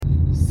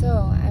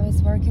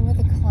working with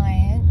a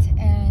client,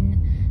 and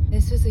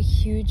this was a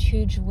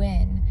huge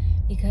win,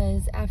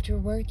 because after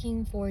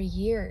working for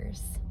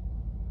years,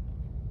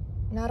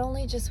 not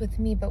only just with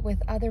me, but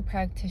with other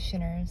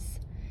practitioners,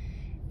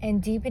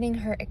 and deepening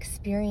her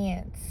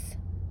experience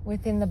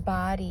within the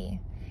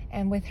body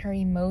and with her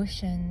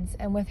emotions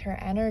and with her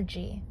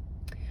energy,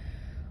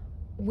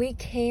 we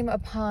came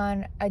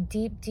upon a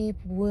deep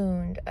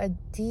wound, a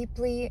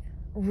deeply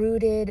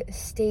rooted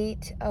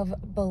state of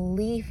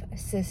belief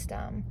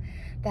system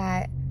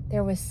that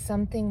there was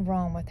something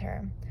wrong with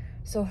her.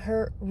 So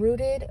her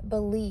rooted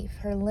belief,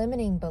 her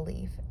limiting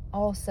belief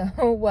also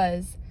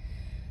was,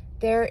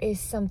 there is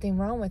something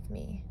wrong with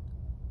me.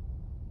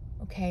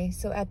 Okay,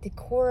 so at the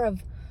core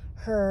of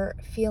her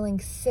feeling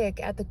sick,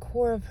 at the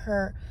core of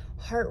her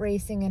heart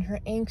racing and her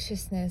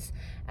anxiousness,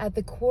 at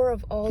the core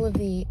of all of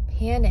the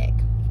panic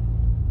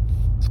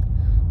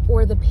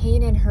or the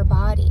pain in her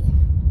body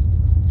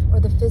or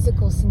the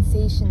physical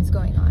sensations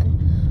going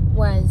on,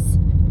 was,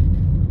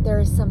 there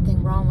is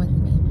something wrong with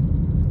me.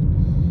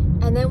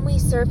 And then we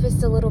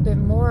surfaced a little bit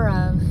more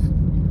of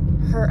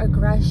her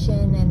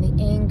aggression and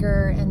the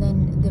anger, and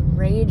then the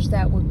rage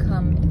that would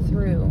come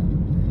through,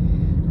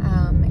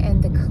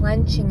 and the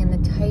clenching and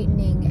the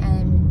tightening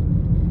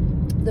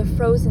and the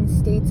frozen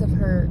states of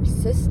her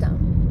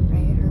system,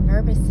 right? Her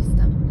nervous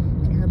system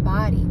and her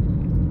body.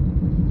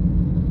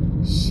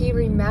 She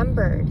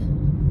remembered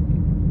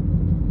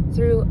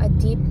through a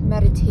deep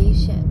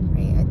meditation,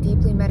 right? A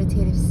deeply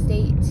meditative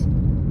state,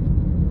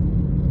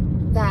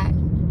 that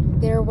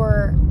there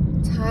were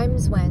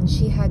times when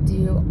she had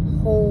to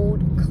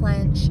hold,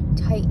 clench,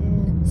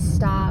 tighten,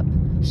 stop,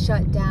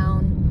 shut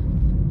down,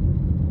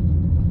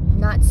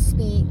 not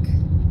speak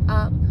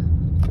up.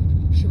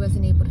 She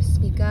wasn't able to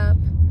speak up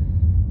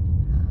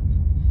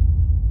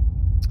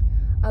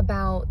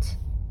about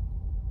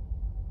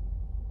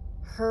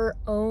her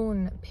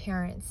own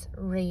parents'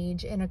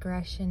 rage and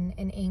aggression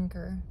and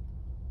anger,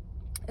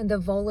 and the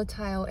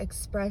volatile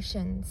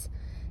expressions,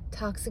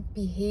 toxic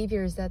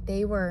behaviors that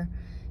they were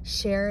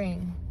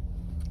sharing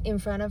in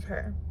front of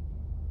her.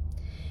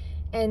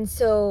 And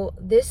so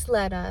this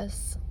led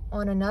us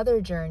on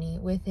another journey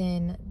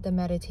within the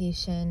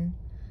meditation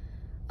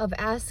of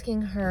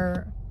asking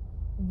her,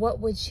 what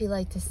would she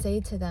like to say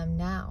to them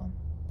now,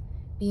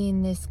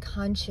 being this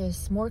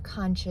conscious, more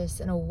conscious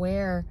and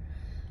aware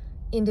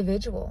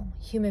individual,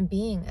 human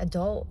being,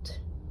 adult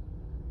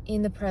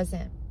in the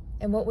present.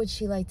 And what would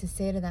she like to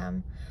say to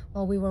them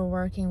while we were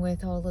working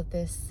with all of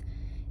this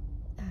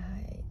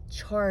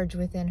charge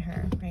within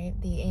her, right?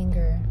 The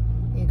anger,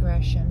 the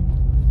aggression.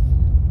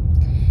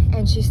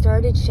 And she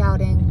started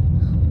shouting,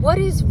 "What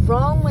is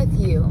wrong with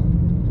you?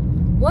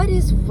 What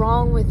is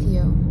wrong with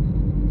you?"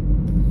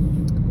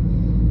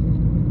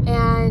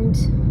 And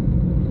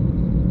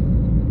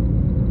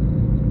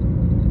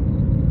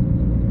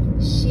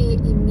she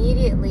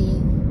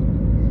immediately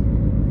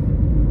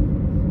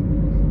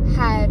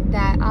had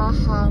that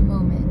aha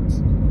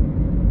moment,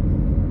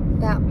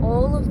 that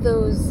all of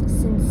those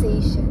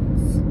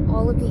sensations,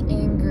 all of the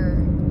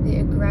anger, the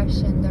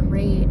aggression, the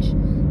rage,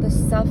 the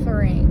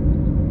suffering,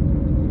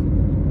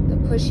 the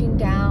pushing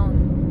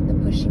down, the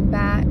pushing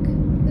back,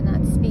 the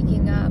not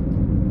speaking up,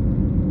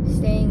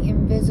 staying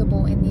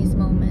invisible in these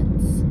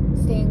moments,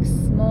 staying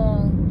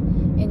small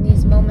in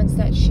these moments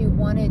that she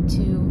wanted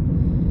to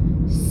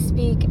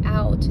speak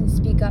out and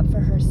speak up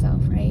for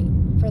herself, right?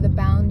 For the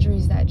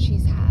boundaries that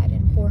she's had,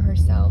 and for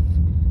herself,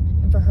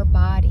 and for her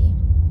body,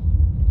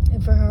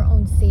 and for her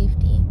own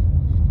safety.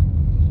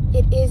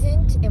 It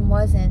isn't and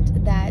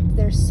wasn't that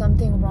there's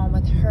something wrong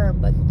with her,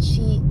 but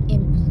she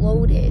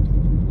imploded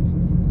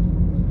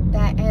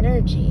that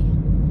energy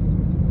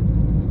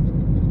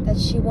that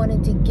she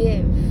wanted to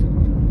give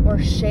or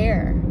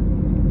share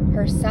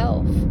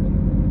herself.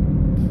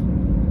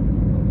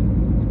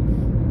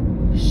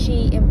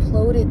 She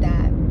imploded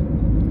that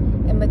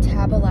and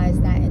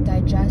metabolized that and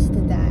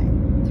digested that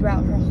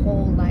throughout her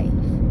whole life.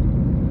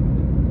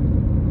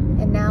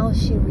 And now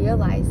she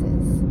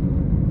realizes,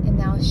 and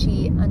now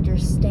she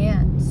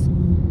understands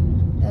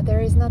that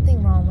there is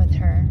nothing wrong with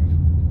her.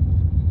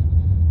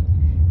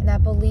 And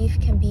that belief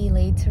can be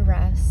laid to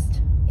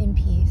rest in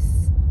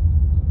peace.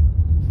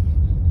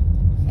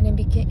 And it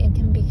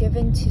can be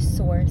given to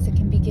source. It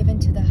can be given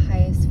to the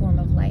highest form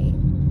of light.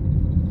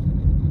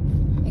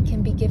 It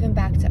can be given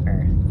back to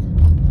earth.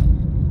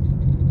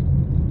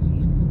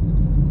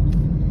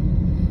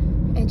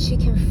 And she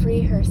can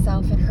free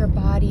herself and her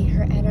body,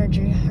 her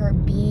energy, her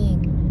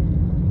being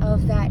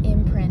of that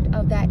imprint,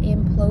 of that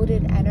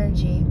imploded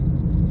energy,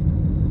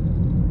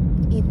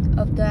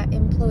 of that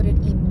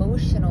imploded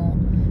emotional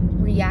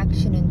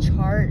reaction and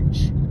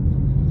charge.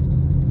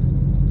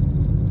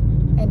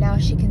 And now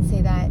she can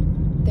say that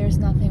there's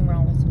nothing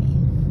wrong with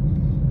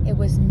me. It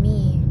was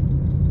me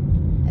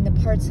and the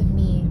parts of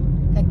me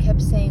that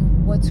kept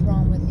saying, what's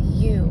wrong with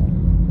you,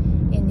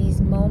 in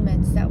these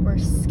moments that were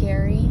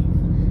scary,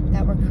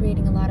 that were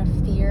creating a lot of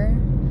fear,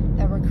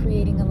 that were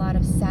creating a lot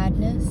of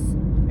sadness,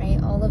 right?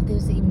 All of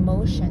those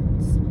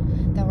emotions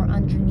that were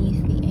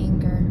underneath the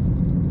anger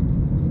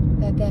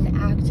that then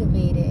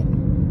activated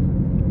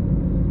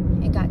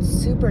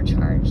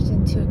supercharged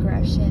into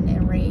aggression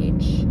and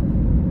rage.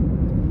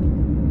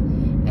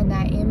 And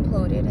that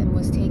imploded and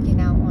was taken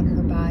out on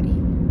her body,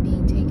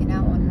 being taken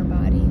out on her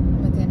body,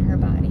 within her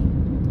body,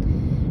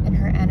 and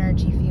her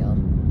energy field.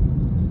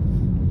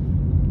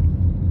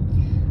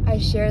 I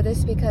share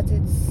this because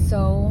it's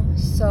so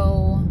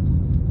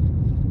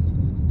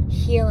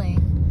healing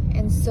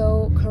and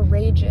so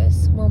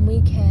courageous when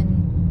we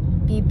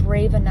can be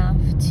brave enough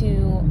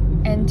to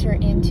enter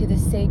into the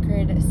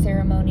sacred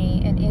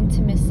ceremony and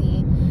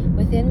intimacy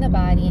within the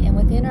body and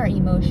within our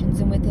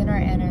emotions and within our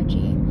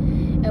energy.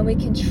 And we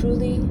can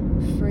truly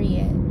free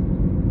it.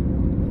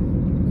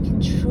 We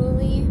can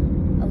truly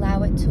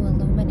allow it to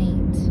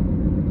illuminate.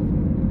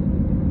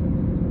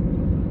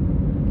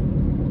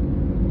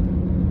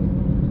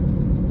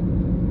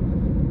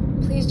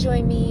 Please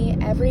join me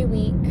every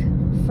week,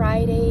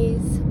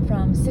 Fridays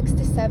from 6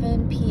 to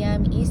 7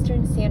 p.m.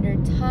 Eastern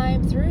Standard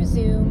Time through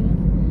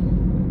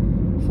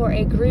Zoom for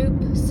a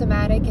group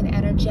somatic and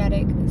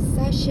energetic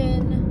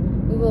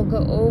session. We will go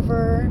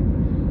over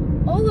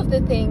all of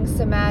the things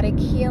somatic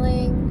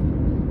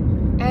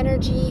healing,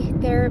 energy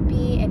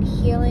therapy and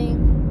healing,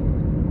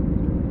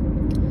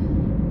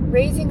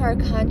 raising our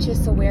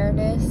conscious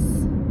awareness,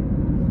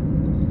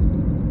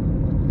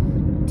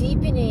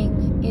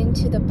 deepening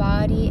into the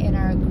body and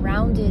our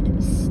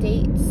grounded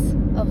states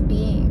of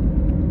being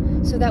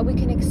so that we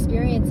can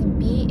experience and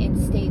be in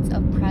states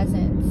of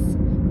presence,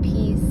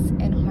 peace,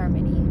 and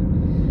harmony.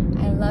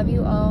 I love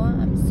you all.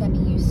 I'm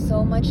sending you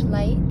so much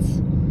light.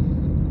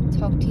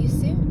 Talk to you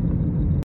soon.